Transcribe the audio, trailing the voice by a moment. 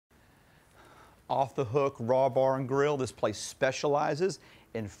Off the Hook Raw Bar and Grill. This place specializes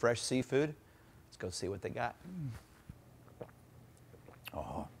in fresh seafood. Let's go see what they got.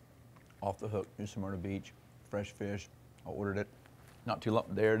 Oh, Off the Hook, New Smyrna Beach, fresh fish. I ordered it not too long.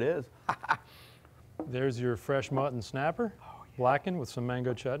 There it is. There's your fresh mutton snapper, blackened with some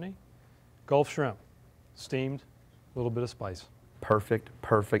mango chutney. Gulf shrimp, steamed, a little bit of spice. Perfect,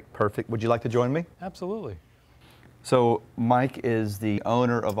 perfect, perfect. Would you like to join me? Absolutely. So Mike is the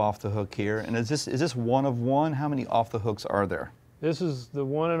owner of Off the Hook here, and is this one of one? How many Off the Hooks are there? This is the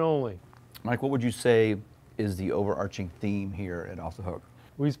one and only. Mike, what would you say is the overarching theme here at Off the Hook?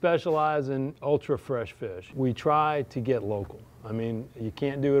 We specialize in ultra fresh fish. We try to get local. I mean, you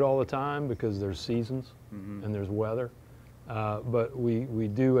can't do it all the time because there's seasons and there's weather, but we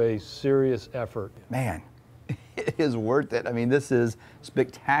do a serious effort. Man, it is worth it. I mean, this is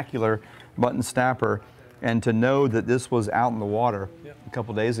spectacular mutton snapper, and to know that this was out in the water a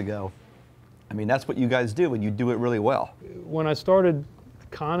couple days ago, I mean, that's what you guys do, and you do it really well. When I started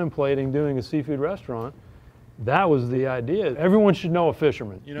contemplating doing a seafood restaurant, that was the idea. Everyone should know a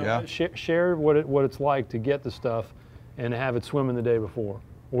fisherman. You know, share what it's like to get the stuff and have it swimming the day before,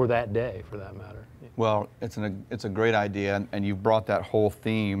 or that day for that matter. Well, it's a great idea, and you've brought that whole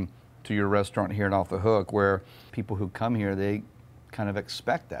theme to your restaurant here at Off the Hook, where people who come here, they kind of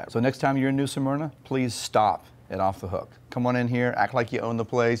expect that. So next time you're in New Smyrna, please stop at Off the Hook. Come on in here, act like you own the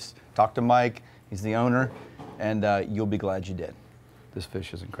place, talk to Mike, he's the owner, and you'll be glad you did. This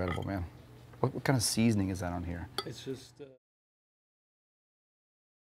fish is incredible, man. What kind of seasoning is that on here? It's just